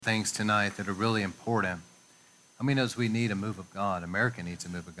Things tonight that are really important. How many knows we need a move of God? America needs a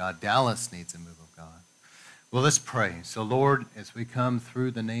move of God. Dallas needs a move of God. Well, let's pray. So, Lord, as we come through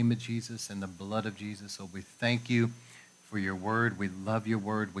the name of Jesus and the blood of Jesus, Lord, we thank you for your word. We love your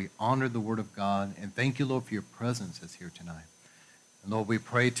word. We honor the word of God. And thank you, Lord, for your presence that's here tonight. And Lord, we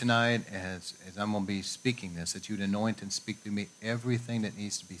pray tonight as I'm going to be speaking this, that you'd anoint and speak through me everything that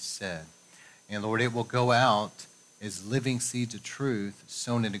needs to be said. And Lord, it will go out as living seeds of truth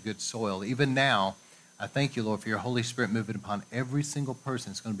sown into good soil. Even now, I thank you, Lord, for your Holy Spirit moving upon every single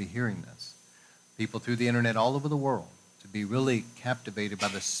person that's going to be hearing this. People through the internet all over the world to be really captivated by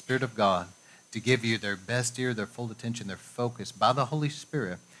the Spirit of God, to give you their best ear, their full attention, their focus by the Holy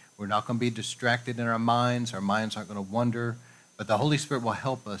Spirit. We're not going to be distracted in our minds. Our minds aren't going to wander. But the Holy Spirit will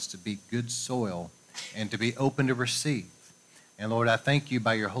help us to be good soil and to be open to receive. And Lord, I thank you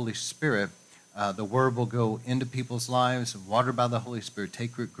by your Holy Spirit. The word will go into people's lives, watered by the Holy Spirit,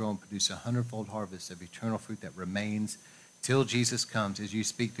 take root, grow, and produce 100-fold harvest of eternal fruit that remains till Jesus comes as you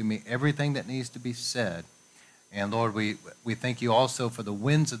speak to me everything that needs to be said. And Lord, we thank you also for the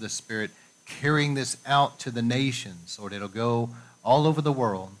winds of the Spirit carrying this out to the nations. Lord, it'll go all over the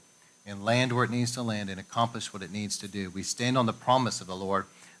world and land where it needs to land and accomplish what it needs to do. We stand on the promise of the Lord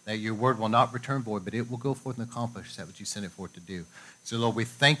that your word will not return void, but it will go forth and accomplish that which you sent it forth to do. So, Lord, we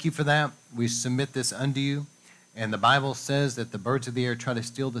thank you for that. We submit this unto you. And the Bible says that the birds of the air try to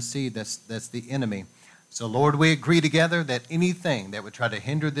steal the seed. That's the enemy. So, Lord, we agree together that anything that would try to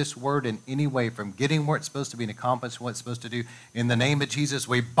hinder this word in any way from getting where it's supposed to be and accomplish what it's supposed to do, in the name of Jesus,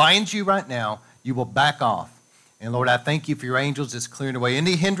 we bind you right now. You will back off. And, Lord, I thank you for your angels just clearing away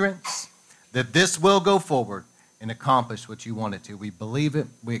any hindrance, that this will go forward and accomplish what you want it to. We believe it.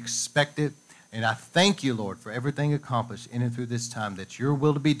 We expect it. And I thank you, Lord, for everything accomplished in and through this time, that your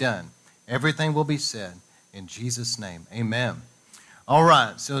will to be done. Everything will be said. In Jesus' name, amen. All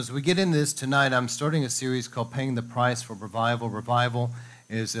right, so as we get into this tonight, I'm starting a series called Paying the Price for Revival. Revival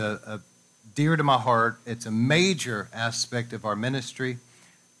is a dear to my heart. It's a major aspect of our ministry.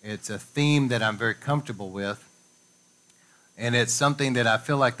 It's a theme that I'm very comfortable with. And it's something that I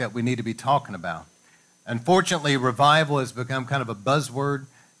feel like that we need to be talking about. Unfortunately, revival has become kind of a buzzword,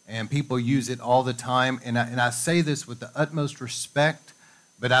 and people use it all the time. And I say this with the utmost respect,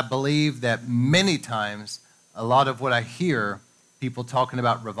 but I believe that many times, a lot of what I hear people talking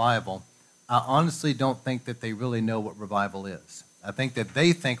about revival, I honestly don't think that they really know what revival is. I think that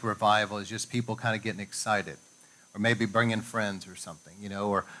they think revival is just people kind of getting excited, or maybe bringing friends or something,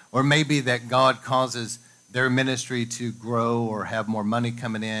 or maybe that God causes their ministry to grow or have more money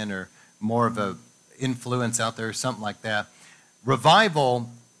coming in or more of a influence out there or something like that.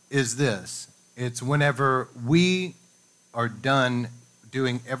 Revival is this. It's whenever we are done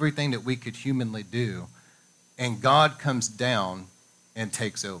doing everything that we could humanly do and God comes down and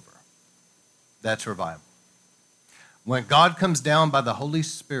takes over. That's revival. When God comes down by the Holy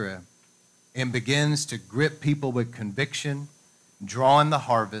Spirit and begins to grip people with conviction, draw in the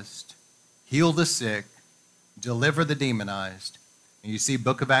harvest, heal the sick, deliver the demonized, and you see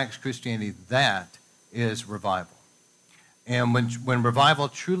Book of Acts Christianity, that is revival. And when revival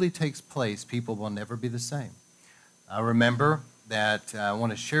truly takes place, people will never be the same. I remember that I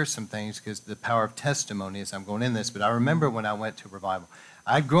want to share some things because the power of testimony as I'm going in this, but I remember when I went to revival.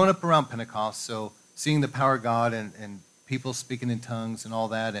 I'd grown up around Pentecost, so seeing the power of God and people speaking in tongues and all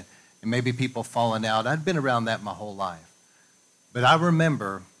that, and maybe people falling out, I'd been around that my whole life. But I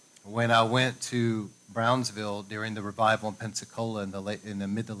remember when I went to Brownsville during the revival in Pensacola in the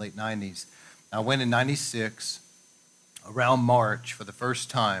mid to late 90s. I went in 96, around March for the first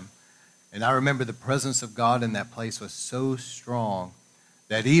time, and I remember the presence of God in that place was so strong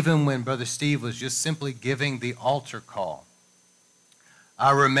that even when Brother Steve was just simply giving the altar call,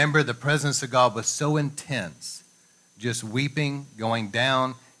 I remember the presence of God was so intense, just weeping, going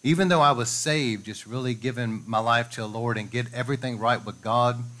down, even though I was saved, just really giving my life to the Lord and get everything right with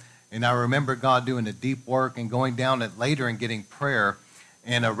God. And I remember God doing a deep work and going down it later and getting prayer.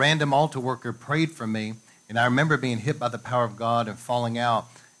 And a random altar worker prayed for me. And I remember being hit by the power of God and falling out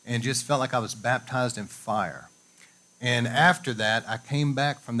and just felt like I was baptized in fire. And after that, I came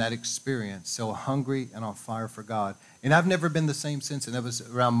back from that experience so hungry and on fire for God. And I've never been the same since. And that was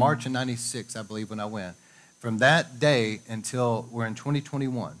around March of 96, I believe, when I went. From that day until we're in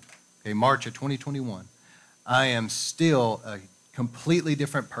 2021, March of 2021, I am still a completely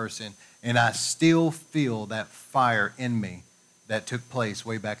different person, and I still feel that fire in me that took place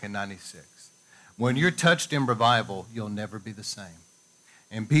way back in 96. When you're touched in revival, you'll never be the same.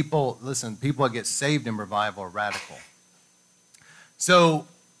 And people that get saved in revival are radical. So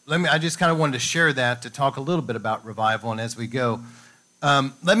I just kind of wanted to share that to talk a little bit about revival, and as we go,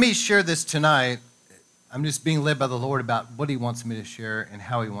 Let me share this tonight. I'm just being led by the Lord about what he wants me to share and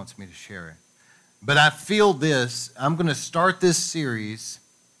how he wants me to share it. But I feel this. I'm going to start this series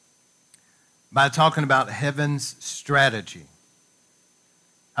by talking about heaven's strategy.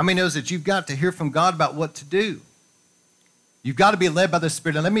 How many knows that you've got to hear from God about what to do? You've got to be led by the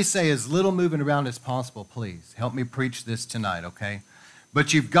Spirit. And let me say as little moving around as possible, please. Help me preach this tonight, okay?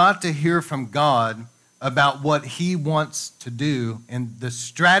 But you've got to hear from God about what he wants to do and the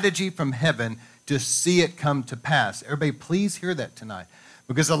strategy from heaven to see it come to pass. Everybody, please hear that tonight.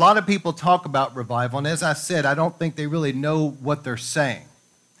 Because a lot of people talk about revival, and as I said, I don't think they really know what they're saying.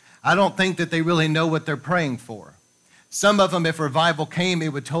 I don't think that they really know what they're praying for. Some of them, if revival came,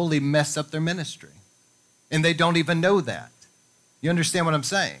 it would totally mess up their ministry. And they don't even know that. You understand what I'm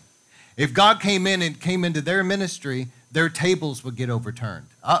saying? If God came in and came into their ministry, their tables would get overturned.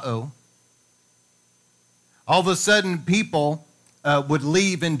 Uh-oh. All of a sudden, people would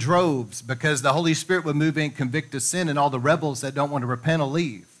leave in droves because the Holy Spirit would move in and convict of sin, and all the rebels that don't want to repent will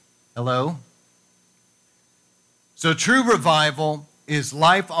leave. Hello? So true revival is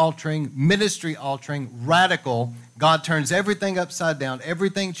life-altering, ministry-altering, radical. God turns everything upside down.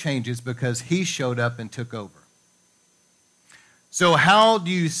 Everything changes because he showed up and took over. So how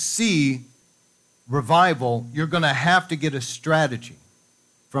do you see revival? You're going to have to get a strategy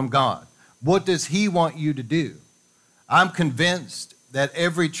from God. What does he want you to do? I'm convinced that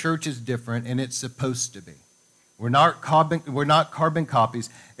every church is different, and it's supposed to be. We're not carbon copies.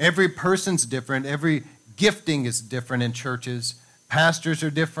 Every person's different. Every gifting is different in churches. Pastors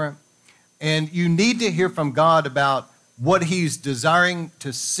are different. And you need to hear from God about what he's desiring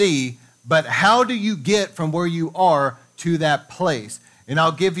to see, but how do you get from where you are to that place? And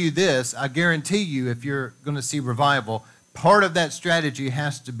I'll give you this. I guarantee you, if you're going to see revival, part of that strategy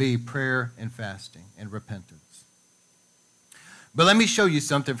has to be prayer and fasting and repentance. But let me show you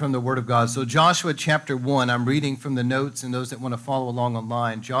something from the Word of God. So Joshua chapter 1, I'm reading from the notes, and those that want to follow along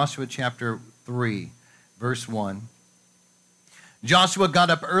online. Joshua chapter 3, verse 1. Joshua got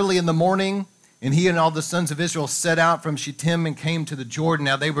up early in the morning, and he and all the sons of Israel set out from Shittim and came to the Jordan.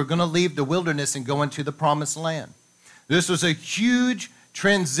 Now they were going to leave the wilderness and go into the promised land. This was a huge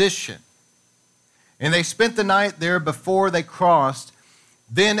transition. And they spent the night there before they crossed.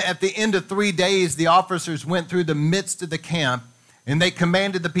 Then at the end of 3 days, the officers went through the midst of the camp, and they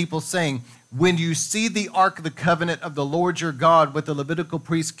commanded the people, saying, when you see the ark of the covenant of the Lord your God with the Levitical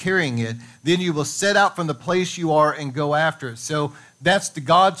priests carrying it, then you will set out from the place you are and go after it. So that's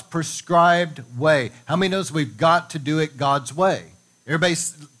God's prescribed way. How many knows we've got to do it God's way? Everybody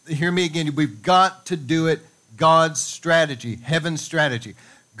hear me again. We've got to do it God's strategy, heaven's strategy.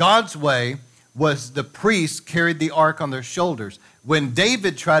 God's way was the priests carried the ark on their shoulders. When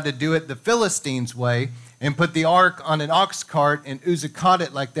David tried to do it the Philistines' way and put the ark on an ox cart and Uzzah caught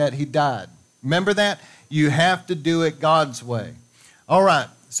it like that, he died. Remember that? You have to do it God's way. All right.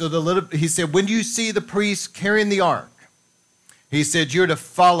 So he said, when you see the priests carrying the ark, he said, you're to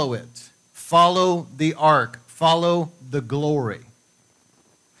follow it. Follow the ark. Follow the glory.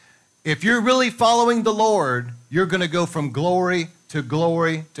 If you're really following the Lord, you're going to go from glory to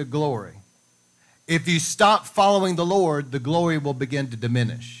glory to glory. If you stop following the Lord, the glory will begin to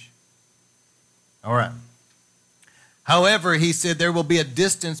diminish. All right. However, he said there will be a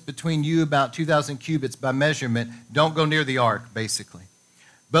distance between you about 2,000 cubits by measurement. Don't go near the ark, basically.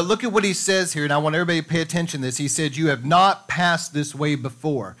 But look at what he says here, and I want everybody to pay attention to this. He said, you have not passed this way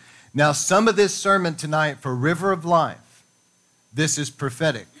before. Now, some of this sermon tonight for River of Life, this is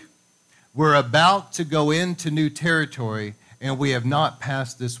prophetic. We're about to go into new territory, and we have not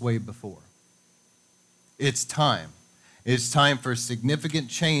passed this way before. It's time. It's time for significant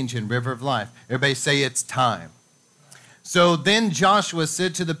change in River of Life. Everybody say it's time. So then Joshua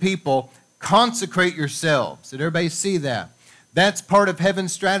said to the people, consecrate yourselves. Did everybody see that? That's part of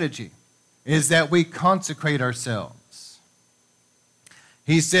heaven's strategy, is that we consecrate ourselves.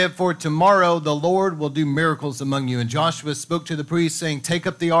 He said, for tomorrow the Lord will do miracles among you. And Joshua spoke to the priests, saying, take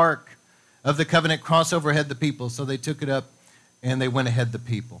up the ark of the covenant, cross over ahead the people. So they took it up, and they went ahead the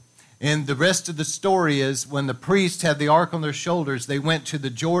people. And the rest of the story is when the priests had the ark on their shoulders, they went to the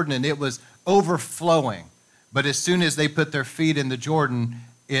Jordan, and it was overflowing. But as soon as they put their feet in the Jordan,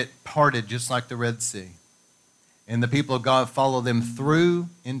 it parted just like the Red Sea. And the people of God followed them through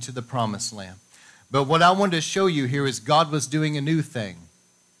into the promised land. But what I wanted to show you here is God was doing a new thing.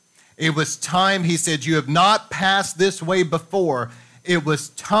 It was time, he said, you have not passed this way before. It was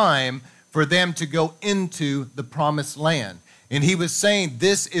time for them to go into the promised land. And he was saying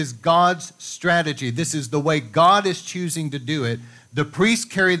this is God's strategy. This is the way God is choosing to do it. The priests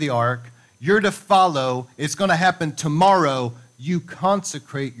carry the ark. You're to follow. It's going to happen tomorrow. you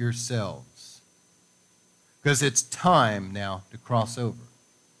consecrate yourselves, because it's time now to cross over.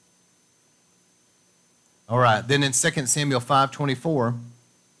 All right, then in 2 Samuel 5:24,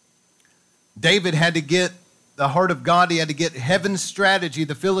 David had to get the heart of God. He had to get heaven's strategy.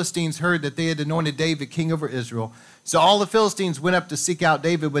 The Philistines heard that they had anointed David king over Israel. So all the Philistines went up to seek out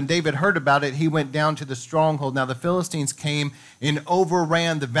David. When David heard about it, he went down to the stronghold. Now the Philistines came and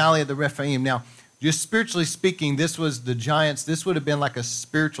overran the valley of the Rephaim. Now, just spiritually speaking, this was the giants. This would have been like a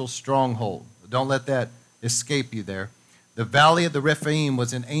spiritual stronghold. Don't let that escape you there. The valley of the Rephaim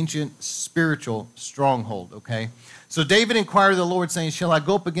was an ancient spiritual stronghold, okay? So David inquired of the Lord, saying, shall I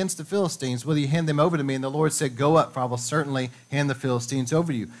go up against the Philistines? Will you hand them over to me? And the Lord said, go up, for I will certainly hand the Philistines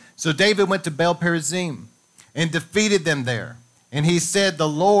over to you. So David went to Baal Perazim and defeated them there. And he said, the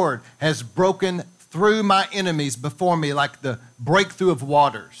Lord has broken through my enemies before me like the breakthrough of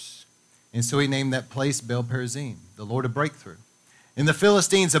waters. And so he named that place Baal Perazim, the Lord of breakthrough. And the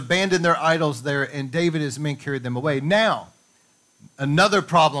Philistines abandoned their idols there, and David and his men carried them away. Now, another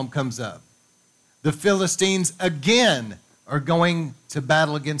problem comes up. The Philistines again are going to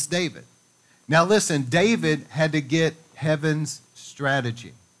battle against David. Now listen, David had to get heaven's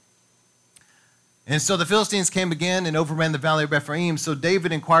strategy. And so the Philistines came again and overran the valley of Rephaim. So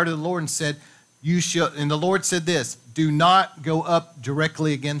David inquired of the Lord and said, and the Lord said this, do not go up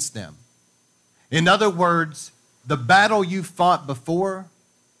directly against them. In other words, the battle you fought before,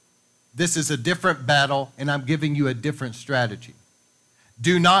 this is a different battle, and I'm giving you a different strategy.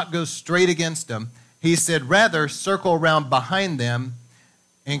 Do not go straight against them. He said, rather circle around behind them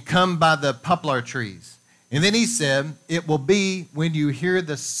and come by the poplar trees. And then he said, it will be when you hear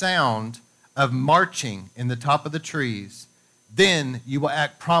the sound of marching in the top of the trees, then you will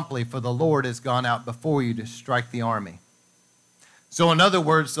act promptly, for the Lord has gone out before you to strike the army. So in other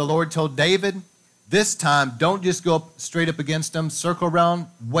words, the Lord told David, this time, don't just go straight up against them. Circle around,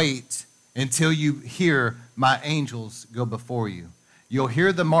 wait until you hear my angels go before you. You'll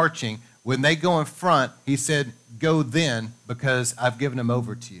hear the marching. When they go in front, he said, go then, because I've given them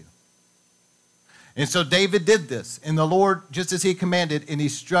over to you. And so David did this, and the Lord, just as he commanded, and he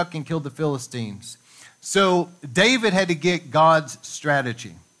struck and killed the Philistines. So David had to get God's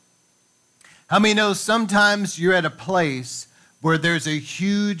strategy. How many know sometimes you're at a place where there's a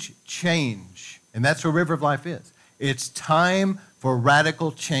huge change? And that's where River of Life is. It's time for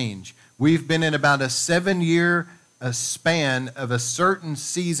radical change. We've been in about a 7-year span of a certain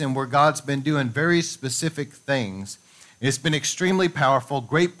season where God's been doing very specific things. It's been extremely powerful,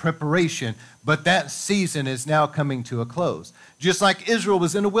 great preparation, but that season is now coming to a close. Just like Israel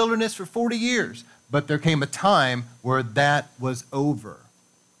was in the wilderness for 40 years, but there came a time where that was over.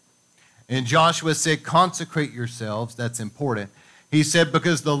 And Joshua said, consecrate yourselves. That's important. He said,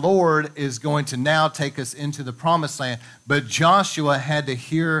 because the Lord is going to now take us into the promised land. But Joshua had to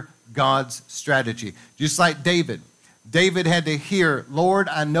hear God's strategy. Just like David. David had to hear, Lord,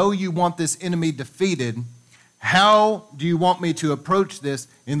 I know you want this enemy defeated. How do you want me to approach this?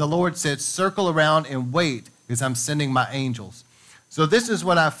 And the Lord said, circle around and wait, because I'm sending my angels. So this is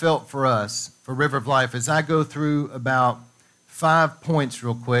what I felt for us, for River of Life, as I go through about 5 points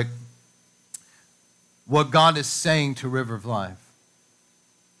real quick, what God is saying to River of Life.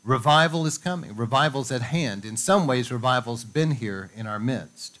 Revival is coming. Revival's at hand. In some ways, revival's been here in our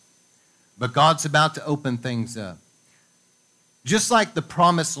midst. But God's about to open things up. Just like the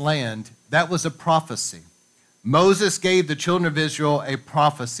promised land, that was a prophecy. Moses gave the children of Israel a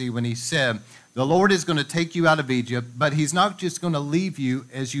prophecy when he said, the Lord is going to take you out of Egypt, but he's not just going to leave you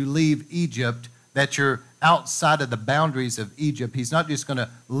as you leave Egypt, that you're outside of the boundaries of Egypt. He's not just going to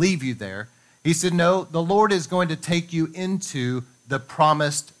leave you there. He said, no, the Lord is going to take you into the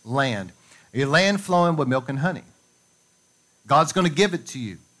promised land, a land flowing with milk and honey. God's going to give it to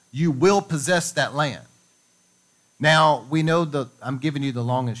you. You will possess that land. Now, we know I'm giving you the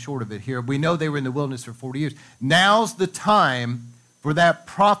long and short of it here. We know they were in the wilderness for 40 years. Now's the time for that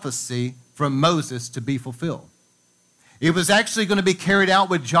prophecy from Moses to be fulfilled. It was actually going to be carried out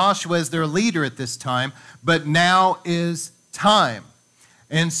with Joshua as their leader at this time, but now is time.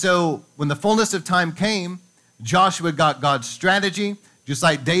 And so when the fullness of time came, Joshua got God's strategy, just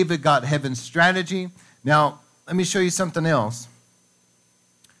like David got heaven's strategy. Now, let me show you something else.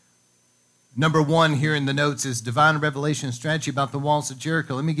 Number 1 here in the notes is divine revelation strategy about the walls of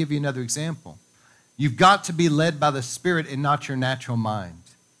Jericho. Let me give you another example. You've got to be led by the Spirit and not your natural mind.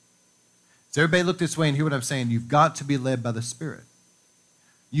 So everybody look this way and hear what I'm saying. You've got to be led by the Spirit.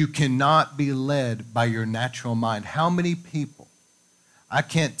 You cannot be led by your natural mind. How many people? I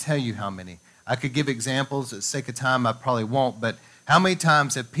can't tell you how many. I could give examples. For the sake of time, I probably won't. But how many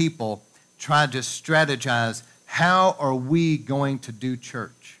times have people tried to strategize how are we going to do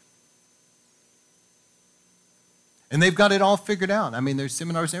church? And they've got it all figured out. I mean, there's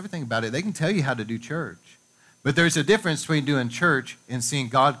seminars and everything about it. They can tell you how to do church. But there's a difference between doing church and seeing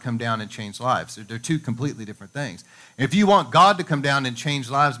God come down and change lives. They're two completely different things. If you want God to come down and change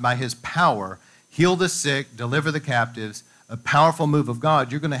lives by his power, heal the sick, deliver the captives, a powerful move of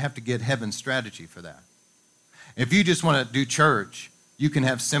God, you're going to have to get heaven's strategy for that. If you just want to do church, you can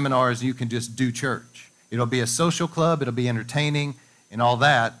have seminars and you can just do church. It'll be a social club, it'll be entertaining and all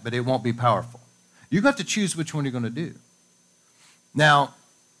that, but it won't be powerful. You've got to choose which one you're going to do. Now,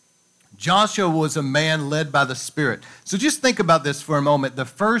 Joshua was a man led by the Spirit. So just think about this for a moment. The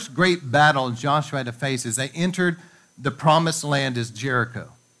first great battle Joshua had to face as they entered the promised land is Jericho.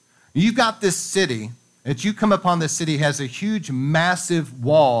 You've got this city, that you come upon this city, has a huge, massive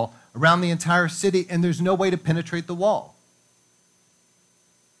wall around the entire city, and there's no way to penetrate the wall.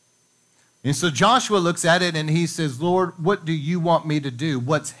 And so Joshua looks at it and he says, Lord, what do you want me to do?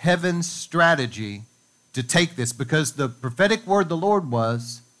 What's heaven's strategy to take this? Because the prophetic word of the Lord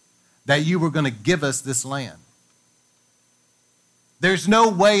was that you were going to give us this land. There's no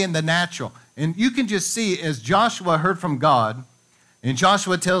way in the natural. And you can just see as Joshua heard from God, and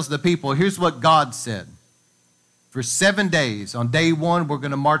Joshua tells the people, here's what God said. For 7 days, on day 1, we're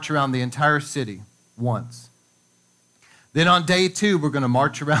going to march around the entire city once. Then on day 2, we're going to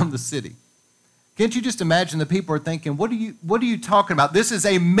march around the city. Can't you just imagine the people are thinking, what are you talking about? This is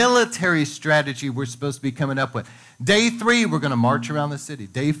a military strategy we're supposed to be coming up with. Day 3, we're going to march around the city.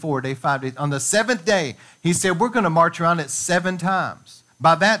 Day 4, day 5, on the 7th day, he said, we're going to march around it 7 times.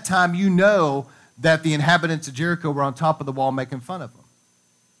 By that time, you know that the inhabitants of Jericho were on top of the wall making fun of them.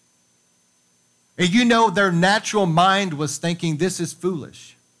 And you know their natural mind was thinking, this is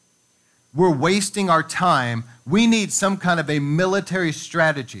foolish. We're wasting our time. We need some kind of a military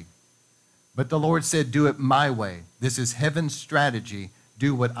strategy. But the Lord said, do it my way. This is heaven's strategy.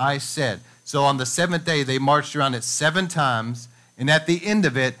 Do what I said. So on the 7th day, they marched around it 7 times. And at the end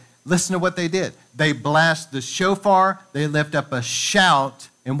of it, listen to what they did. They blasted the shofar. They lifted up a shout.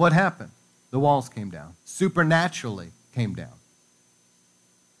 And what happened? The walls came down. Supernaturally came down.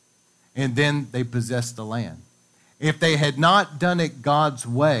 And then they possessed the land. If they had not done it God's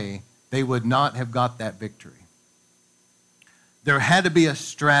way, they would not have got that victory. There had to be a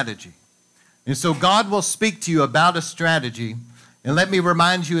strategy. And so God will speak to you about a strategy. And let me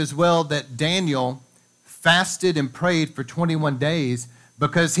remind you as well that Daniel fasted and prayed for 21 days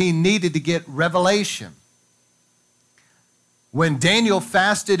because he needed to get revelation. When Daniel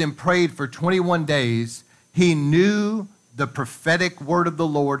fasted and prayed for 21 days, he knew the prophetic word of the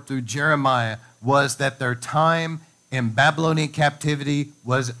Lord through Jeremiah was that their time in Babylonian captivity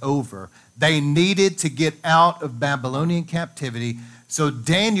was over. They needed to get out of Babylonian captivity. So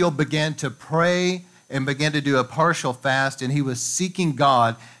Daniel began to pray and began to do a partial fast, and he was seeking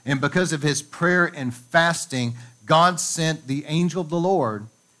God. And because of his prayer and fasting, God sent the angel of the Lord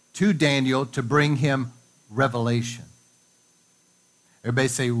to Daniel to bring him revelation. Everybody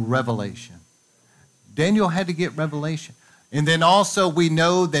say revelation. Daniel had to get revelation. And then also we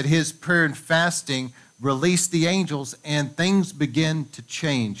know that his prayer and fasting released the angels, and things began to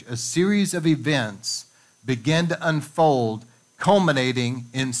change. A series of events began to unfold, culminating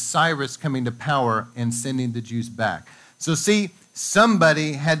in Cyrus coming to power and sending the Jews back. So see,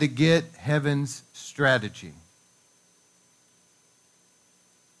 somebody had to get heaven's strategy.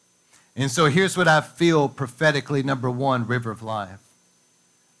 And so here's what I feel prophetically, number 1, River of Life.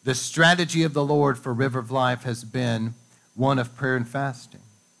 The strategy of the Lord for River of Life has been one of prayer and fasting.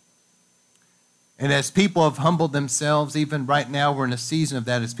 And as people have humbled themselves, even right now we're in a season of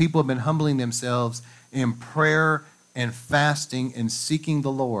that, as people have been humbling themselves in prayer and fasting and seeking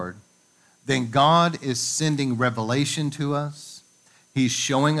the Lord, then God is sending revelation to us. He's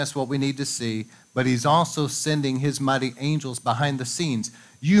showing us what we need to see, but he's also sending his mighty angels behind the scenes.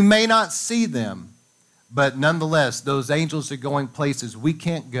 You may not see them, but nonetheless, those angels are going places we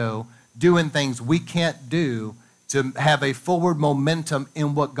can't go, doing things we can't do to have a forward momentum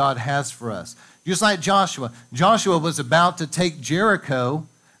in what God has for us. Just like Joshua. Joshua was about to take Jericho,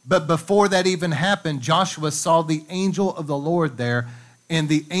 but before that even happened, Joshua saw the angel of the Lord there, and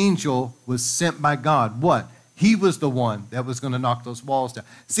the angel was sent by God. What? He was the one that was going to knock those walls down.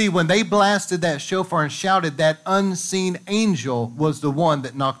 See, when they blasted that shofar and shouted, that unseen angel was the one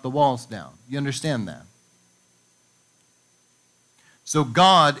that knocked the walls down. You understand that? So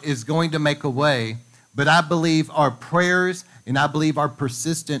God is going to make a way, but I believe our prayers and I believe our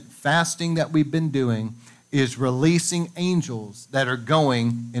persistent fasting that we've been doing is releasing angels that are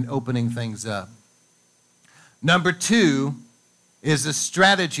going and opening things up. Number 2 is a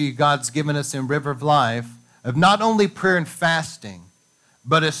strategy God's given us in River of Life of not only prayer and fasting,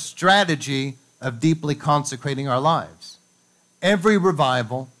 but a strategy of deeply consecrating our lives. Every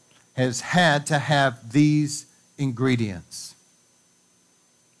revival has had to have these ingredients.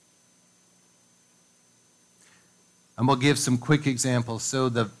 I'm going to give some quick examples. So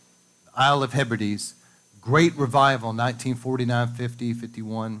the Isle of Hebrides, great revival, 1949, 50,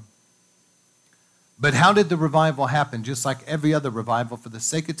 51. But how did the revival happen? Just like every other revival, for the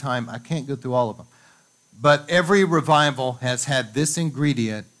sake of time, I can't go through all of them. But every revival has had this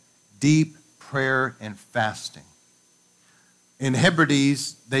ingredient, deep prayer and fasting. In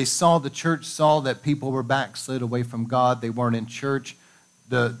Hebrides, the church saw that people were backslid away from God. They weren't in church.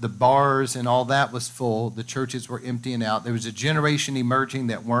 The bars and all that was full. The churches were emptying out. There was a generation emerging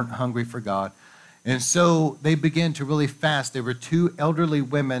that weren't hungry for God. And so they began to really fast. There were two elderly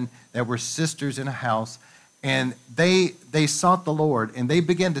women that were sisters in a house, and they sought the Lord, and they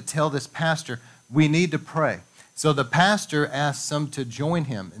began to tell this pastor, we need to pray. So the pastor asked some to join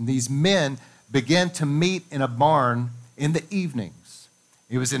him, and these men began to meet in a barn in the evenings.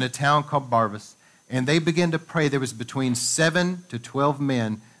 It was in a town called Barvas, and they began to pray. There was between 7 to 12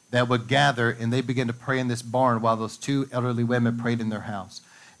 men that would gather, and they began to pray in this barn while those two elderly women prayed in their house.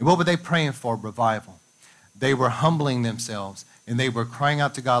 And what were they praying for? Revival. They were humbling themselves, and they were crying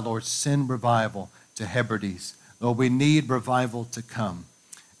out to God, Lord, send revival to Hebrides. Lord, we need revival to come.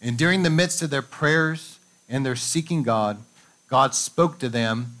 And during the midst of their prayers and their seeking God, God spoke to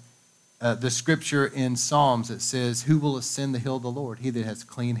them. The scripture in Psalms, it says, who will ascend the hill of the Lord? He that has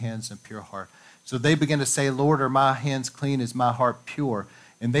clean hands and pure heart. So they began to say, Lord, are my hands clean? Is my heart pure?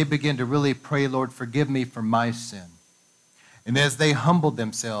 And they began to really pray, Lord, forgive me for my sin. And as they humbled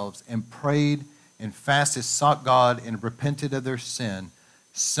themselves and prayed and fasted, sought God and repented of their sin,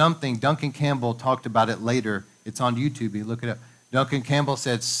 something, Duncan Campbell talked about it later. It's on YouTube. You look it up. Duncan Campbell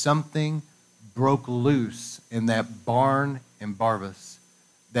said something broke loose in that barn in Barvas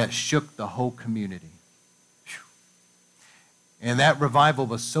that shook the whole community. And that revival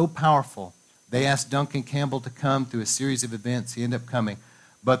was so powerful, they asked Duncan Campbell to come through a series of events. He ended up coming.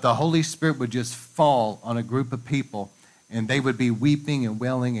 But the Holy Spirit would just fall on a group of people, and they would be weeping and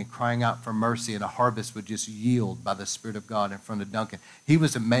wailing and crying out for mercy, and a harvest would just yield by the Spirit of God in front of Duncan. He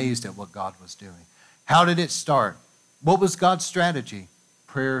was amazed at what God was doing. How did it start? What was God's strategy?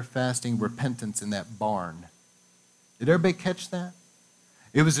 Prayer, fasting, repentance in that barn. Did everybody catch that?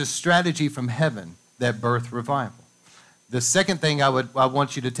 It was a strategy from heaven that birthed revival. The second thing I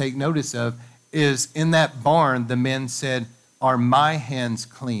want you to take notice of is in that barn, the men said, are my hands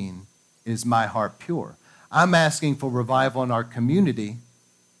clean? Is my heart pure? I'm asking for revival in our community,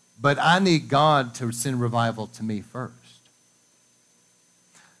 but I need God to send revival to me first.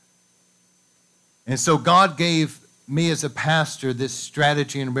 And so God gave me as a pastor this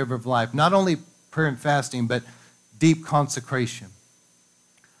strategy in River of Life, not only prayer and fasting, but deep consecration.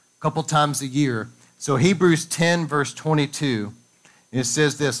 A couple times a year. So Hebrews 10, verse 22, it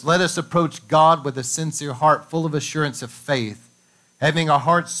says this, let us approach God with a sincere heart, full of assurance of faith, having our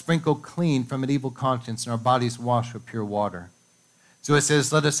hearts sprinkled clean from an evil conscience and our bodies washed with pure water. So it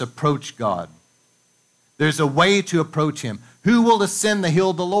says, let us approach God. There's a way to approach him. Who will ascend the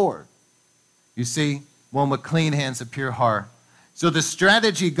hill of the Lord? You see, one with clean hands and pure heart. So the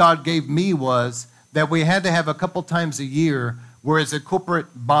strategy God gave me was that we had to have a couple times a year where as a corporate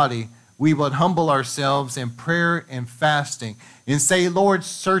body, we would humble ourselves in prayer and fasting and say, Lord,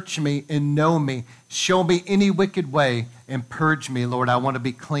 search me and know me. Show me any wicked way and purge me, Lord. I want to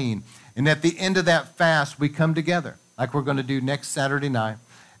be clean. And at the end of that fast, we come together like we're going to do next Saturday night.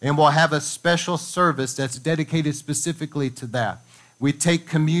 And we'll have a special service that's dedicated specifically to that. We take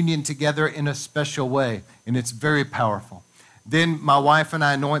communion together in a special way, and it's very powerful. Then my wife and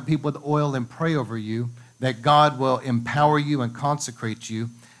I anoint people with oil and pray over you that God will empower you and consecrate you.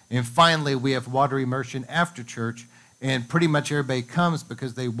 And finally, we have water immersion after church, and pretty much everybody comes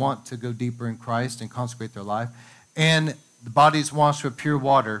because they want to go deeper in Christ and consecrate their life. And the body's washed with pure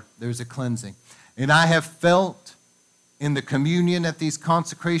water. There's a cleansing. And I have felt in the communion at these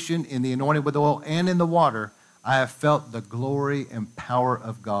consecration, in the anointing with oil, and in the water, I have felt the glory and power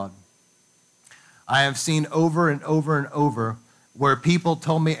of God. I have seen over and over and over where people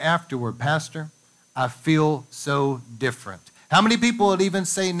told me afterward, Pastor, I feel so different. How many people would even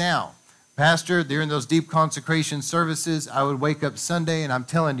say now, Pastor, during those deep consecration services, I would wake up Sunday and I'm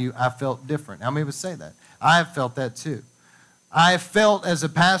telling you, I felt different. How many would say that? I have felt that too. I have felt as a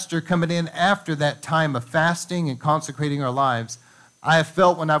pastor coming in after that time of fasting and consecrating our lives, I have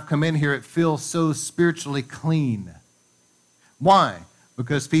felt when I've come in here, it feels so spiritually clean. Why?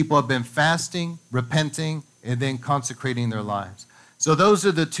 Because people have been fasting, repenting, and then consecrating their lives. So those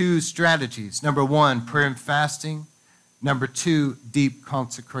are the two strategies. Number one, prayer and fasting. Number two, deep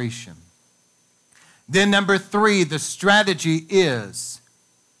consecration. Then number three, the strategy is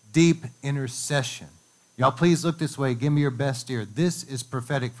deep intercession. Y'all please look this way. Give me your best ear. This is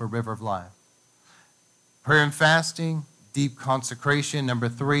prophetic for River of Life. Prayer and fasting, deep consecration. Number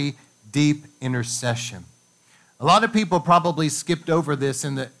three, deep intercession. A lot of people probably skipped over this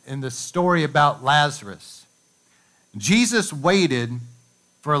in the story about Lazarus. Jesus waited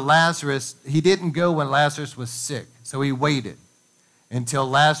for Lazarus. He didn't go when Lazarus was sick, so he waited until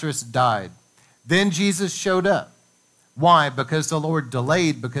Lazarus died. Then Jesus showed up. Why? Because the Lord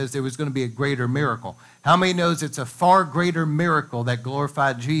delayed, because there was going to be a greater miracle. How many knows it's a far greater miracle that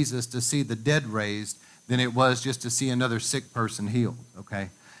glorified Jesus to see the dead raised than it was just to see another sick person healed, okay?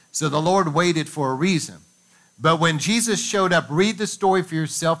 So the Lord waited for a reason. But when Jesus showed up, read the story for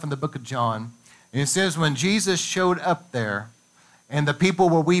yourself in the book of John. And it says when Jesus showed up there and the people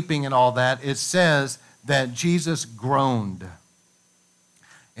were weeping and all that, it says that Jesus groaned.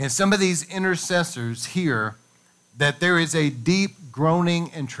 And some of these intercessors hear that there is a deep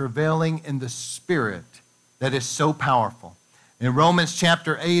groaning and travailing in the spirit that is so powerful. In Romans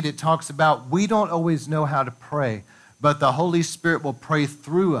chapter 8, it talks about we don't always know how to pray, but the Holy Spirit will pray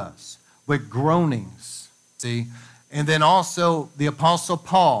through us with groanings, see? And then also the Apostle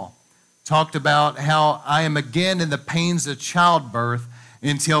Paul talked about how I am again in the pains of childbirth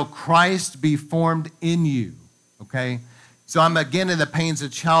until Christ be formed in you, okay? So I'm again in the pains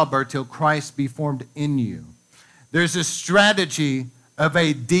of childbirth till Christ be formed in you. There's a strategy of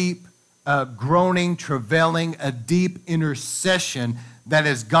a deep groaning, travailing, a deep intercession that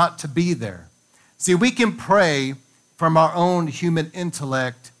has got to be there. See, we can pray from our own human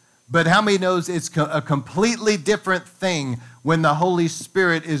intellect, but how many knows it's a completely different thing when the Holy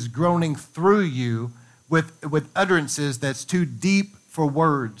Spirit is groaning through you with utterances that's too deep for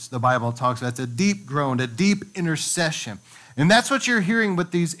words, the Bible talks about. It's a deep groan, a deep intercession. And that's what you're hearing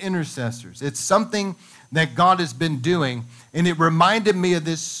with these intercessors. It's something that God has been doing. And it reminded me of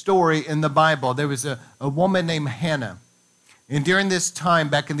this story in the Bible. There was a woman named Hannah. And during this time,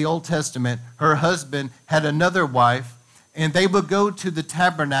 back in the Old Testament, her husband had another wife, and they would go to the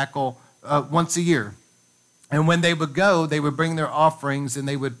tabernacle once a year. And when they would go, they would bring their offerings, and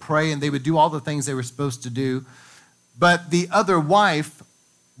they would pray, and they would do all the things they were supposed to do. But the other wife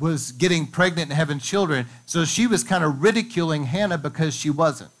was getting pregnant and having children, so she was kind of ridiculing Hannah because she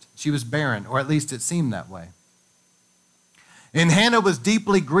wasn't. She was barren, or at least it seemed that way. And Hannah was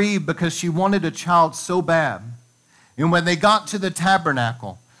deeply grieved because she wanted a child so bad. And when they got to the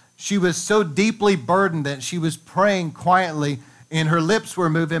tabernacle, she was so deeply burdened that she was praying quietly, and her lips were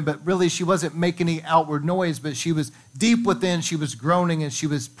moving, but really she wasn't making any outward noise, but she was deep within, she was groaning, and she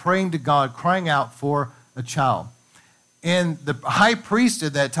was praying to God, crying out for a child. And the high priest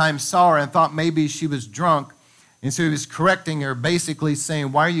at that time saw her and thought maybe she was drunk. And so he was correcting her, basically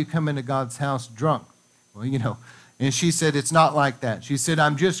saying, why are you coming to God's house drunk? Well, you know, and she said, it's not like that. She said,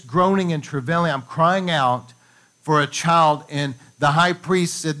 I'm just groaning and travailing. I'm crying out for a child. And the high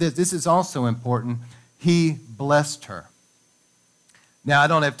priest said this is also important. He blessed her. Now, I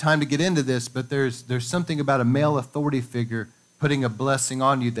don't have time to get into this, but there's something about a male authority figure putting a blessing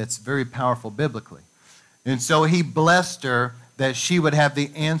on you that's very powerful biblically. And so he blessed her that she would have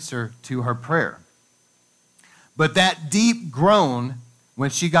the answer to her prayer. But that deep groan, when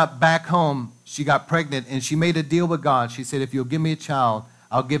she got back home, she got pregnant, and she made a deal with God. She said, if you'll give me a child,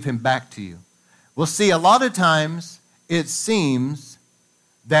 I'll give him back to you. Well, see, a lot of times it seems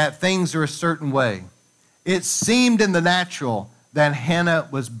that things are a certain way. It seemed in the natural that Hannah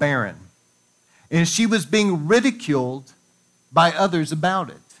was barren, and she was being ridiculed by others about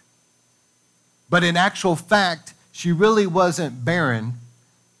it. But in actual fact, she really wasn't barren.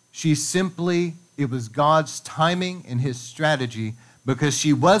 It was God's timing and his strategy, because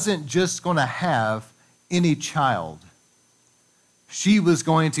she wasn't just going to have any child. She was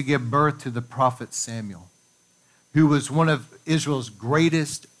going to give birth to the prophet Samuel, who was one of Israel's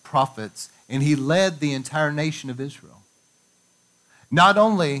greatest prophets, and he led the entire nation of Israel. Not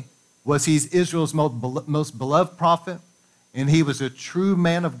only was he Israel's most beloved prophet, and he was a true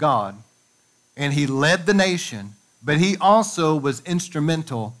man of God, and he led the nation, but he also was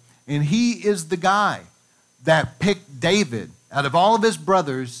instrumental. And he is the guy that picked David out of all of his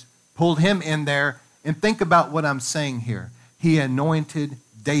brothers, pulled him in there. And think about what I'm saying here. He anointed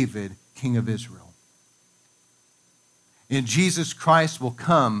David king of Israel. And Jesus Christ will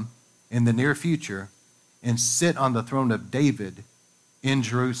come in the near future and sit on the throne of David in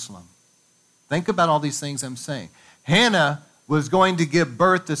Jerusalem. Think about all these things I'm saying. Hannah was going to give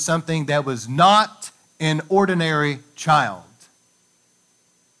birth to something that was not an ordinary child.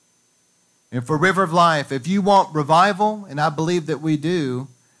 And for River of Life, if you want revival, and I believe that we do,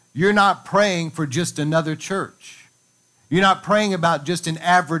 you're not praying for just another church. You're not praying about just an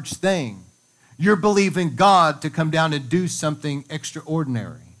average thing. You're believing God to come down and do something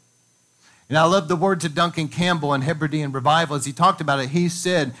extraordinary. And I love the words of Duncan Campbell in Hebridean Revival. As he talked about it, he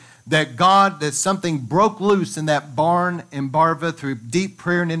said that something broke loose in that barn in Barva through deep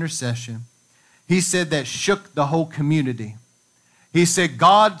prayer and intercession. He said that shook the whole community. He said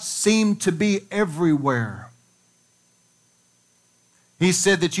God seemed to be everywhere. He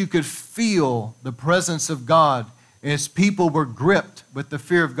said that you could feel the presence of God as people were gripped with the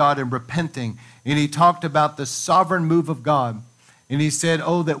fear of God and repenting. And he talked about the sovereign move of God. And he said,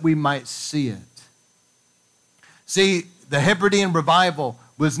 oh, that we might see it. See, the Hebridean Revival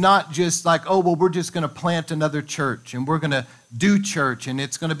was not just like, oh, well, we're just going to plant another church and we're going to do church and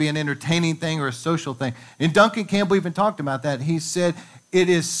it's going to be an entertaining thing or a social thing. And Duncan Campbell even talked about that. He said, it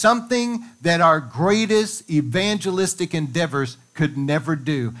is something that our greatest evangelistic endeavors could never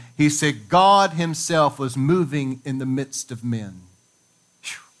do. He said, God himself was moving in the midst of men.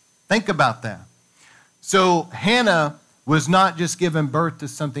 Whew. Think about that. So Hannah was not just giving birth to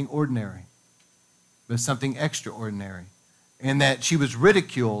something ordinary, but something extraordinary. And that she was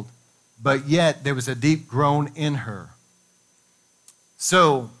ridiculed, but yet there was a deep groan in her.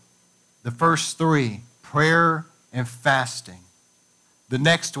 So, the first three, prayer and fasting. The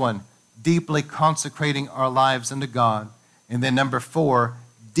next one, deeply consecrating our lives unto God. And then number 4,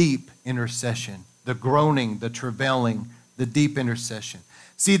 deep intercession. The groaning, the travailing, the deep intercession.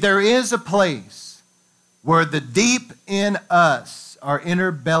 See, there is a place where the deep in us, our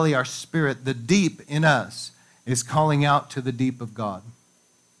inner belly, our spirit, the deep in us is calling out to the deep of God.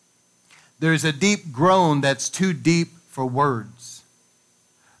 There's a deep groan that's too deep for words.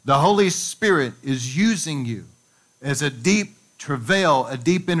 The Holy Spirit is using you as a deep travail, a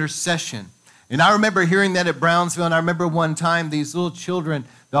deep intercession. And I remember hearing that at Brownsville, and I remember one time these little children,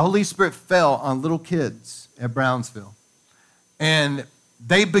 the Holy Spirit fell on little kids at Brownsville. And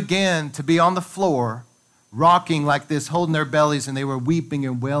they began to be on the floor rocking like this, holding their bellies, and they were weeping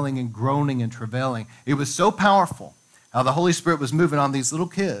and wailing and groaning and travailing. It was so powerful how the Holy Spirit was moving on these little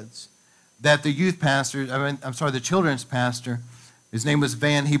kids that the children's pastor, his name was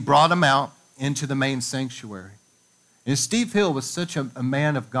Van, he brought them out into the main sanctuary. And Steve Hill was such a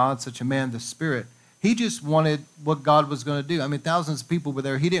man of God, such a man of the Spirit. He just wanted what God was going to do. I mean, thousands of people were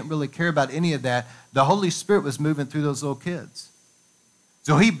there. He didn't really care about any of that. The Holy Spirit was moving through those little kids.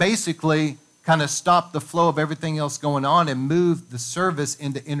 So he basically kind of stopped the flow of everything else going on and moved the service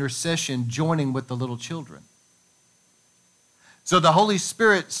into intercession, joining with the little children. So the Holy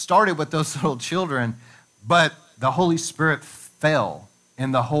Spirit started with those little children, but the Holy Spirit fell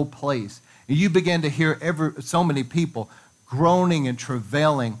in the whole place. And you began to hear so many people groaning and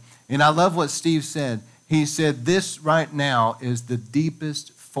travailing. And I love what Steve said. He said, this right now is the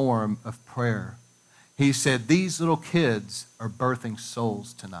deepest form of prayer. He said, these little kids are birthing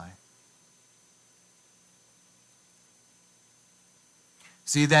souls tonight.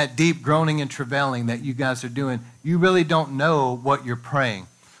 See, that deep groaning and travailing that you guys are doing, you really don't know what you're praying.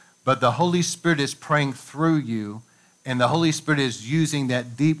 But the Holy Spirit is praying through you, and the Holy Spirit is using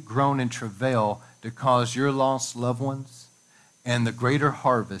that deep groan and travail to cause your lost loved ones and the greater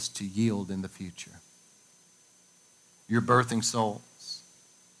harvest to yield in the future. You're birthing souls.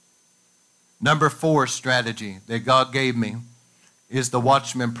 Number 4 strategy that God gave me is the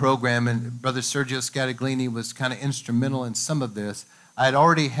Watchman program. And Brother Sergio Scataglini was kind of instrumental in some of this. I had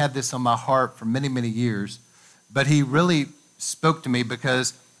already had this on my heart for many, many years, but he really spoke to me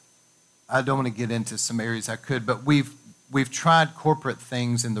because I don't want to get into some areas I could, but we've tried corporate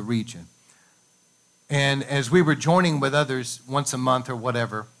things in the region. And as we were joining with others once a month or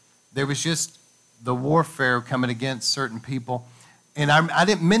whatever, there was just the warfare coming against certain people. And I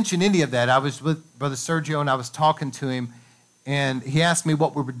didn't mention any of that. I was with Brother Sergio and I was talking to him, and he asked me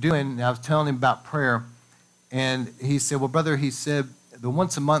what we were doing, and I was telling him about prayer. And he said, well, brother, he said, the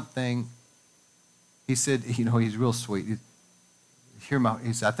once a month thing, he said, he's real sweet. He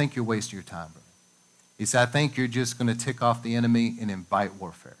said, I think you're wasting your time, brother. He said, I think you're just going to tick off the enemy and invite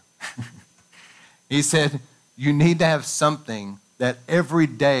warfare. He said, you need to have something that every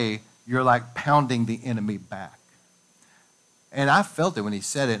day you're like pounding the enemy back. And I felt it when he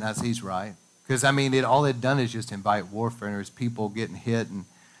said it, and I said, he's right. Because, all it done is just invite warfare, and there's people getting hit. And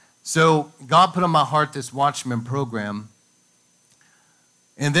so God put on my heart this Watchman program.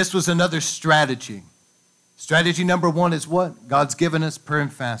 And this was another strategy. Strategy number 1 is what? God's given us prayer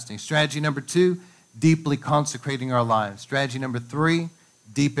and fasting. Strategy number 2, deeply consecrating our lives. Strategy number 3,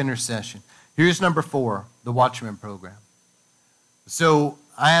 deep intercession. Here's number 4, the Watchman program. So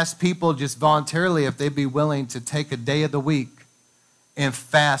I asked people just voluntarily if they'd be willing to take a day of the week and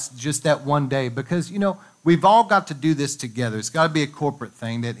fast just that one day. Because, we've all got to do this together. It's got to be a corporate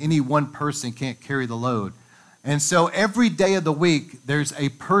thing that any one person can't carry the load. And so every day of the week, there's a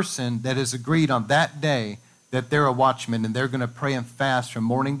person that has agreed on that day that they're a watchman, and they're going to pray and fast from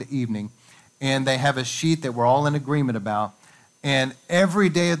morning to evening. And they have a sheet that we're all in agreement about. And every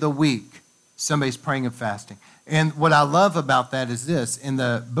day of the week, somebody's praying and fasting. And what I love about that is this. In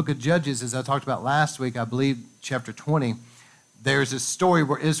the book of Judges, as I talked about last week, I believe chapter 20, there's a story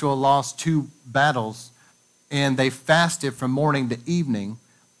where Israel lost 2 battles, and they fasted from morning to evening.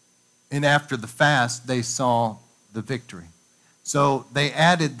 And after the fast, they saw the victory. So they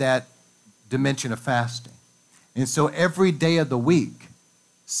added that dimension of fasting. And so every day of the week,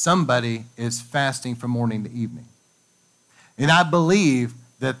 somebody is fasting from morning to evening. And I believe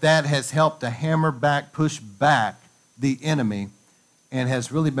that has helped to hammer back, push back the enemy, and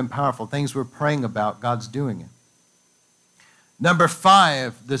has really been powerful. Things we're praying about, God's doing it. Number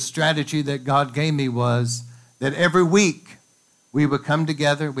 5, the strategy that God gave me was that every week we would come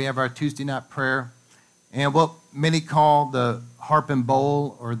together. We have our Tuesday night prayer, and what many call the harp and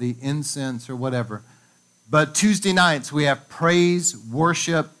bowl or the incense or whatever. But Tuesday nights we have praise,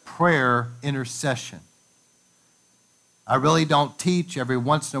 worship, prayer, intercession. I really don't teach. Every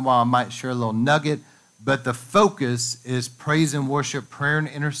once in a while I might share a little nugget, but the focus is praise and worship, prayer and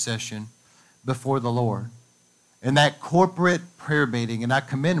intercession before the Lord. And that corporate prayer meeting, and I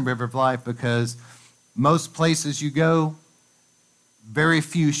commend River of Life because most places you go, very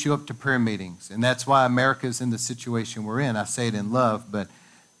few show up to prayer meetings. And that's why America's in the situation we're in. I say it in love, but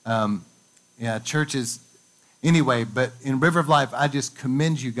churches, anyway, but in River of Life, I just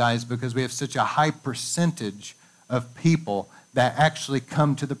commend you guys because we have such a high percentage of people that actually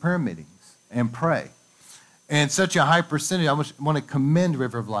come to the prayer meetings and pray. And such a high percentage, I want to commend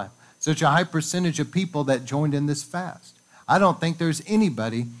River of Life, such a high percentage of people that joined in this fast. I don't think there's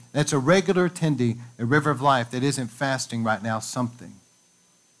anybody that's a regular attendee at River of Life that isn't fasting right now something.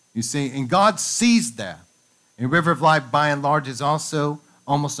 You see, and God sees that. And River of Life, by and large, is also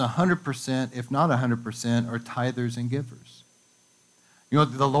almost 100%, if not 100%, are tithers and givers. You know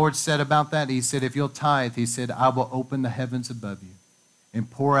what the Lord said about that? He said, if you'll tithe, he said, I will open the heavens above you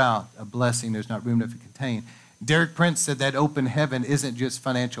and pour out a blessing there's not room enough to contain. Derek Prince said that open heaven isn't just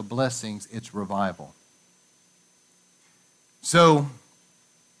financial blessings, it's revival. So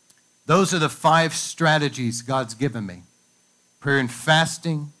those are the 5 strategies God's given me. Prayer and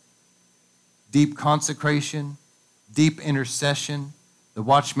fasting, deep consecration, deep intercession, the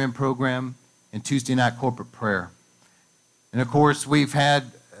Watchmen program, and Tuesday night corporate prayer. And of course, we've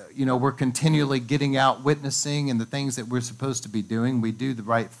had, we're continually getting out witnessing and the things that we're supposed to be doing. We do the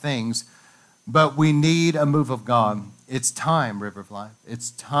right things, but we need a move of God. It's time, River of Life.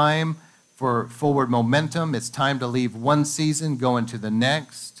 It's time for forward momentum. It's time to leave one season, go into the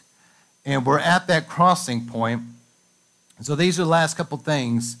next. And we're at that crossing point. So these are the last couple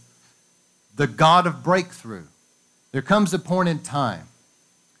things. The God of breakthrough. There comes a point in time,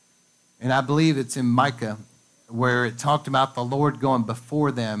 and I believe it's in Micah, where it talked about the Lord going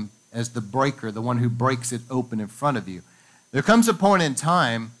before them as the breaker, the one who breaks it open in front of you. There comes a point in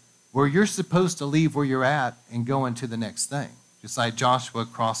time where you're supposed to leave where you're at and go into the next thing, just like Joshua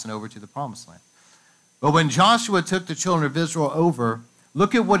crossing over to the promised land. But when Joshua took the children of Israel over,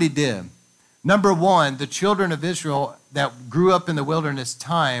 look at what he did. Number 1, the children of Israel that grew up in the wilderness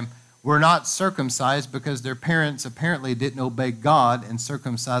time were not circumcised because their parents apparently didn't obey God and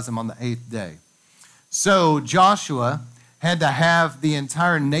circumcise them on the 8th day. So Joshua had to have the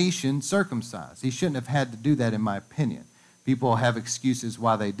entire nation circumcised. He shouldn't have had to do that, in my opinion. People have excuses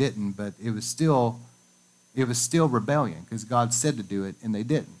why they didn't, but it was still rebellion because God said to do it and they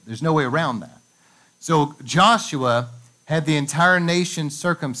didn't. There's no way around that. So Joshua had the entire nation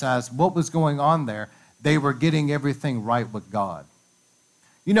circumcised. What was going on there? They were getting everything right with God.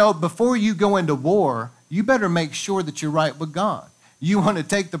 Before you go into war, you better make sure that you're right with God. You want to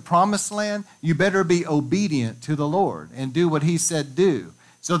take the promised land, you better be obedient to the Lord and do what he said do.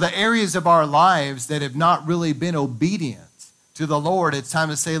 So the areas of our lives that have not really been obedient to the Lord, it's time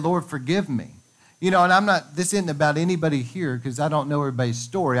to say, Lord, forgive me. And this isn't about anybody here because I don't know everybody's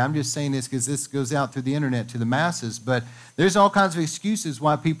story. I'm just saying this because this goes out through the internet to the masses. But there's all kinds of excuses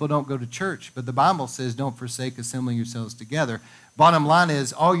why people don't go to church. But the Bible says don't forsake assembling yourselves together. Bottom line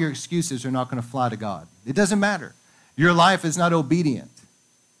is all your excuses are not going to fly to God. It doesn't matter. Your life is not obedient.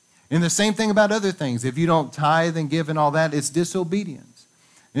 And the same thing about other things. If you don't tithe and give and all that, it's disobedience.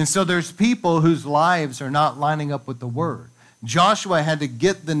 And so there's people whose lives are not lining up with the word. Joshua had to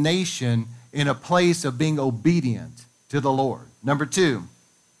get the nation in a place of being obedient to the Lord. Number 2,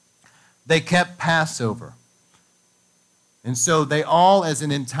 They kept Passover. And so they all, as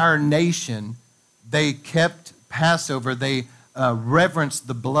an entire nation, they kept Passover. They reverenced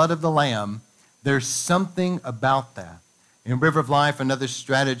the blood of the Lamb. There's something about that. In River of Life, another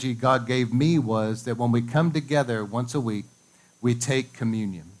strategy God gave me was that when we come together once a week, we take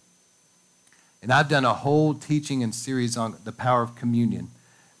communion. And I've done a whole teaching and series on the power of communion.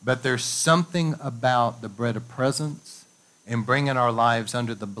 But there's something about the bread of presence and bringing our lives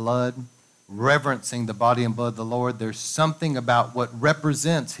under the blood, reverencing the body and blood of the Lord. There's something about what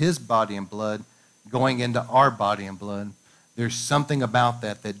represents his body and blood going into our body and blood. There's something about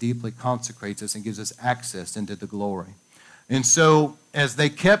that that deeply consecrates us and gives us access into the glory. And so as they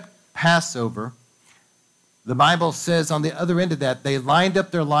kept Passover, the Bible says on the other end of that, they lined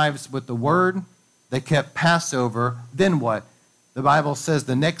up their lives with the word. They kept Passover. Then what? The Bible says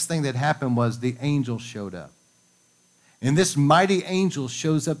the next thing that happened was the angel showed up. And this mighty angel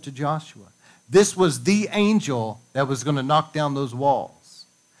shows up to Joshua. This was the angel that was going to knock down those walls.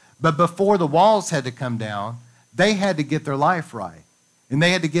 But before the walls had to come down, they had to get their life right. And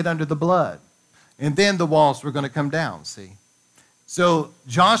they had to get under the blood. And then the walls were going to come down, see? So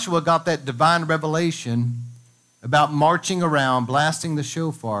Joshua got that divine revelation about marching around, blasting the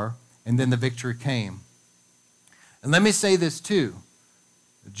shofar, and then the victory came. And let me say this too.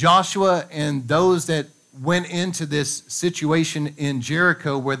 Joshua and those that went into this situation in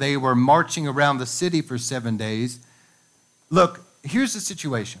Jericho where they were marching around the city for 7 days. Look, here's the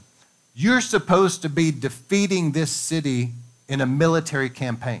situation. You're supposed to be defeating this city in a military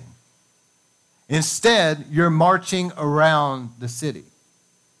campaign. Instead, you're marching around the city.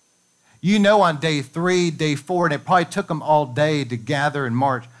 You know on day 3, day 4, and it probably took them all day to gather and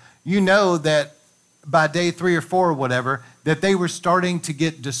march. You know that by day 3 or 4 or whatever, that they were starting to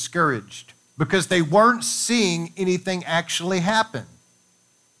get discouraged because they weren't seeing anything actually happen.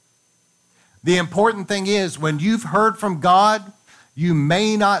 The important thing is when you've heard from God, you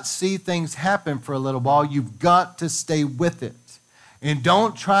may not see things happen for a little while. You've got to stay with it. And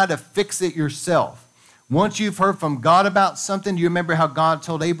don't try to fix it yourself. Once you've heard from God about something, you remember how God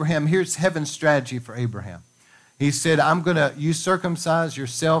told Abraham, here's heaven's strategy for Abraham. He said, you circumcise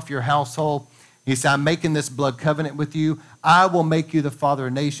yourself, your household. He said, I'm making this blood covenant with you. I will make you the father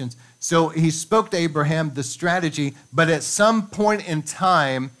of nations. So he spoke to Abraham the strategy, but at some point in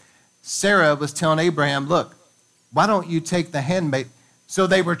time, Sarah was telling Abraham, look, why don't you take the handmaid? So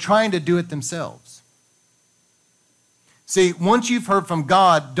they were trying to do it themselves. See, once you've heard from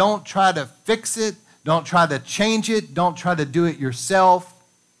God, don't try to fix it. Don't try to change it. Don't try to do it yourself.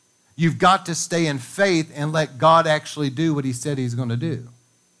 You've got to stay in faith and let God actually do what he said he's going to do.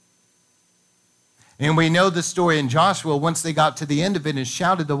 And we know the story in Joshua. Once they got to the end of it and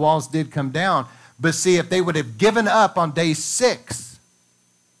shouted, the walls did come down. But see, if they would have given up on day 6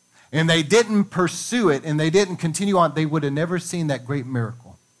 and they didn't pursue it and they didn't continue on, they would have never seen that great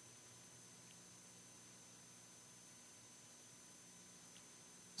miracle.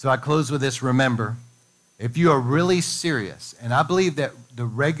 So I close with this. Remember, if you are really serious, and I believe that the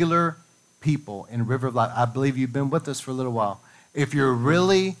regular people in River of Life, I believe you've been with us for a little while. If you're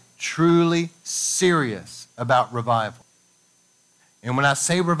really, truly serious about revival, and when I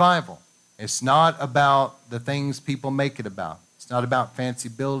say revival, it's not about the things people make it about. It's not about fancy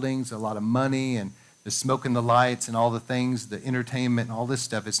buildings, a lot of money, and the smoke and the lights and all the things, the entertainment and all this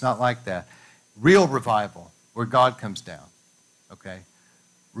stuff. It's not like that. Real revival, where God comes down, okay?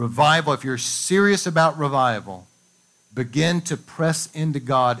 Revival, if you're serious about revival, begin to press into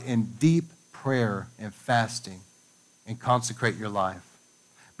God in deep prayer and fasting and consecrate your life.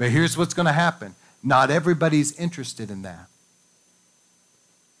 But here's what's going to happen. Not everybody's interested in that.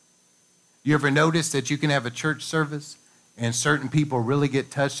 You ever notice that you can have a church service and certain people really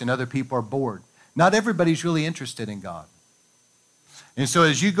get touched and other people are bored? Not everybody's really interested in God. And so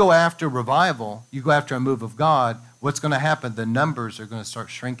as you go after revival, you go after a move of God, what's going to happen? The numbers are going to start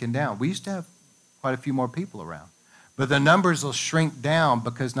shrinking down. We used to have quite a few more people around. But the numbers will shrink down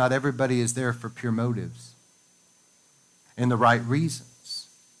because not everybody is there for pure motives and the right reasons.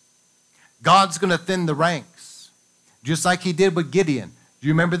 God's going to thin the ranks, just like he did with Gideon. Do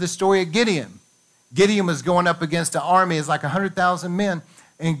you remember the story of Gideon? Gideon was going up against an army. It's like 100,000 men.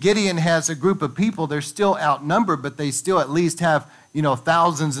 And Gideon has a group of people. They're still outnumbered, but they still at least have,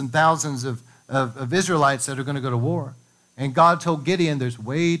 thousands and thousands of Israelites that are going to go to war. And God told Gideon, there's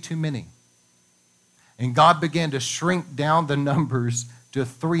way too many. And God began to shrink down the numbers to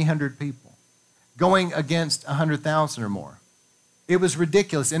 300 people, going against 100,000 or more. It was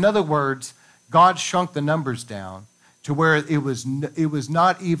ridiculous. In other words, God shrunk the numbers down to where it was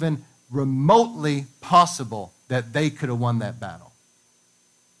not even remotely possible that they could have won that battle.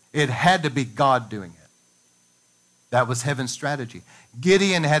 It had to be God doing it. That was heaven's strategy.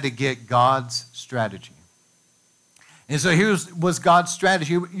 Gideon had to get God's strategy. And so here was God's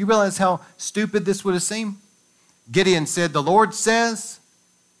strategy. You realize how stupid this would have seemed? Gideon said, the Lord says,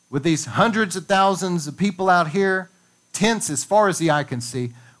 with these hundreds of thousands of people out here, tents as far as the eye can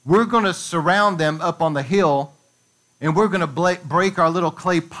see, we're going to surround them up on the hill, and we're going to break our little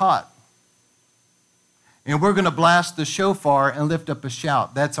clay pot. And we're going to blast the shofar and lift up a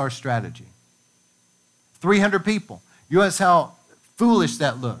shout. That's our strategy. 300 people. You realize how foolish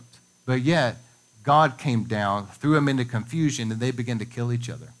that looked. But yet, God came down, threw them into confusion, and they began to kill each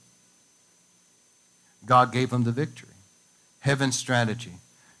other. God gave them the victory. Heaven's strategy.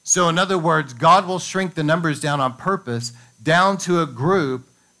 So in other words, God will shrink the numbers down on purpose, down to a group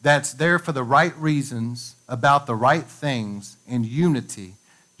that's there for the right reasons, about the right things, in unity.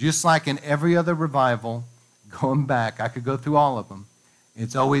 Just like in every other revival, going back, I could go through all of them.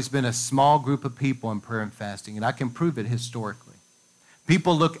 It's always been a small group of people in prayer and fasting, and I can prove it historically.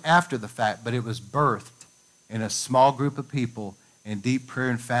 People look after the fact, but it was birthed in a small group of people in deep prayer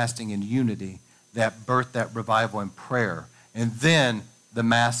and fasting and unity that birthed that revival in prayer. And then the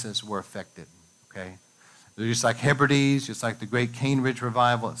masses were affected, okay? They're just like Hebrides, just like the Great Cane Ridge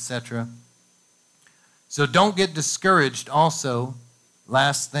Revival, etc. So don't get discouraged also.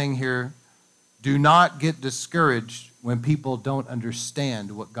 Last thing here, do not get discouraged when people don't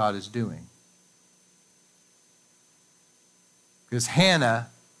understand what God is doing. Because Hannah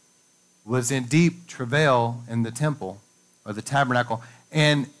was in deep travail in the temple or the tabernacle,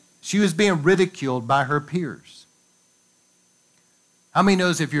 and she was being ridiculed by her peers. How many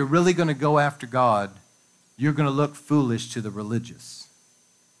knows if you're really going to go after God, you're going to look foolish to the religious?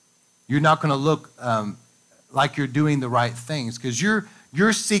 You're not going to look like you're doing the right things because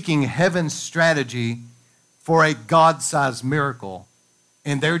you're seeking heaven's strategy for a God-sized miracle,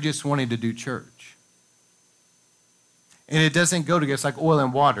 and they're just wanting to do church. And it doesn't go together. It's like oil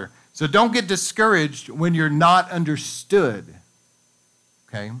and water. So don't get discouraged when you're not understood,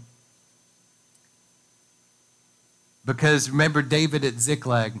 okay? Because remember David at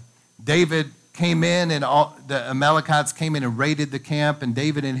Ziklag. David came in and all the Amalekites came in and raided the camp, and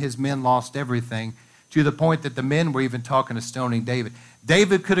David and his men lost everything to the point that the men were even talking of stoning David.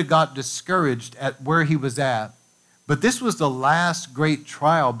 David could have got discouraged at where he was at, but this was the last great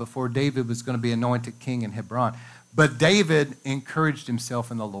trial before David was going to be anointed king in Hebron. But David encouraged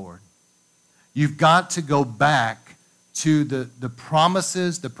himself in the Lord. You've got to go back to the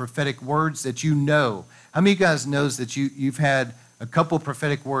promises, the prophetic words that you know. How many of you guys knows that you've had a couple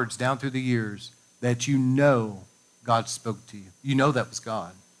prophetic words down through the years that you know God spoke to you? You know that was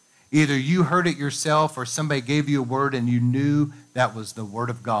God. Either you heard it yourself or somebody gave you a word and you knew that was the word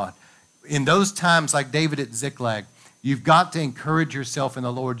of God. In those times, like David at Ziklag, you've got to encourage yourself in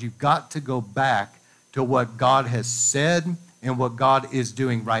the Lord. You've got to go back to what God has said and what God is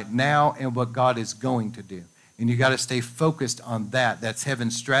doing right now and what God is going to do. And you got to stay focused on that. That's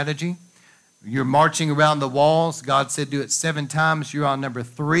heaven's strategy. You're marching around the walls. God said do it 7 times. You're on number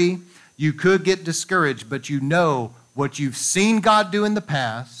 3. You could get discouraged, but you know what you've seen God do in the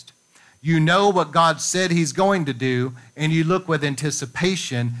past. You know what God said he's going to do, and you look with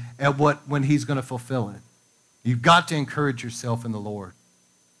anticipation at when he's going to fulfill it. You've got to encourage yourself in the Lord.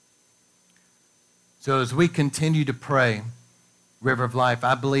 So as we continue to pray, River of Life,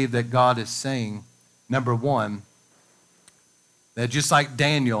 I believe that God is saying, number 1, that just like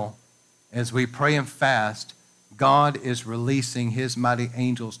Daniel, as we pray and fast, God is releasing his mighty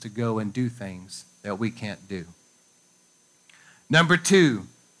angels to go and do things that we can't do. Number 2,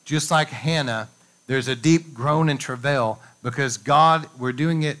 just like Hannah, there's a deep groan and travail because God, we're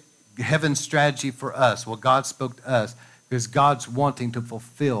doing it, heaven's strategy for us, what God spoke to us, because God's wanting to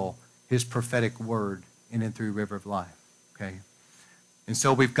fulfill his prophetic word in and through River of Life, okay? And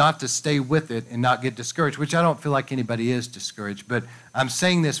so we've got to stay with it and not get discouraged, which I don't feel like anybody is discouraged, but I'm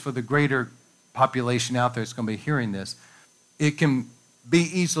saying this for the greater population out there that's going to be hearing this. It can be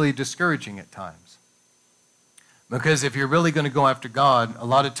easily discouraging at times. Because if you're really going to go after God, a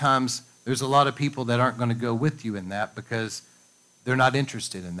lot of times there's a lot of people that aren't going to go with you in that because they're not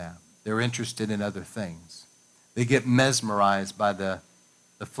interested in that. They're interested in other things. They get mesmerized by the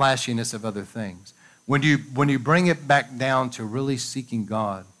flashiness of other things. When you bring it back down to really seeking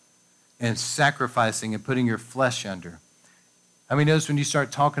God and sacrificing and putting your flesh under, I mean, notice when you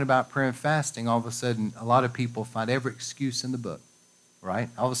start talking about prayer and fasting, all of a sudden, a lot of people find every excuse in the book, right?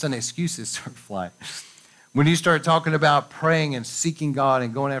 All of a sudden, excuses start flying. When you start talking about praying and seeking God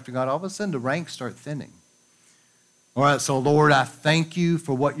and going after God, all of a sudden, the ranks start thinning. All right, so Lord, I thank you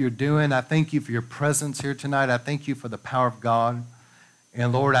for what you're doing. I thank you for your presence here tonight. I thank you for the power of God.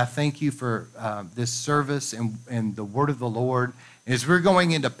 And Lord, I thank you for this service and the word of the Lord. As we're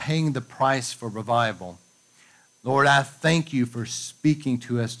going into paying the price for revival, Lord, I thank you for speaking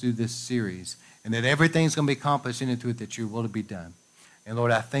to us through this series and that everything's going to be accomplished into it that your will to be done. And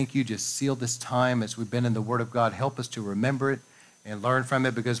Lord, I thank you. Just seal this time as we've been in the Word of God. Help us to remember it and learn from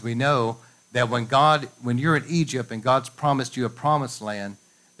it, because we know that when you're in Egypt and God's promised you a promised land,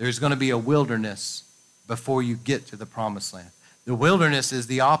 there's going to be a wilderness before you get to the promised land. The wilderness is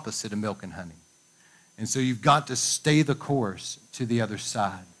the opposite of milk and honey. And so you've got to stay the course to the other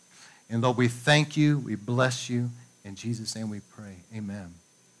side. And Lord, we thank you. We bless you. In Jesus' name we pray. Amen.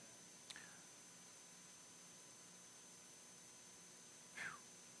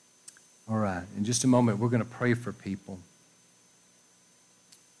 All right. In just a moment, we're going to pray for people.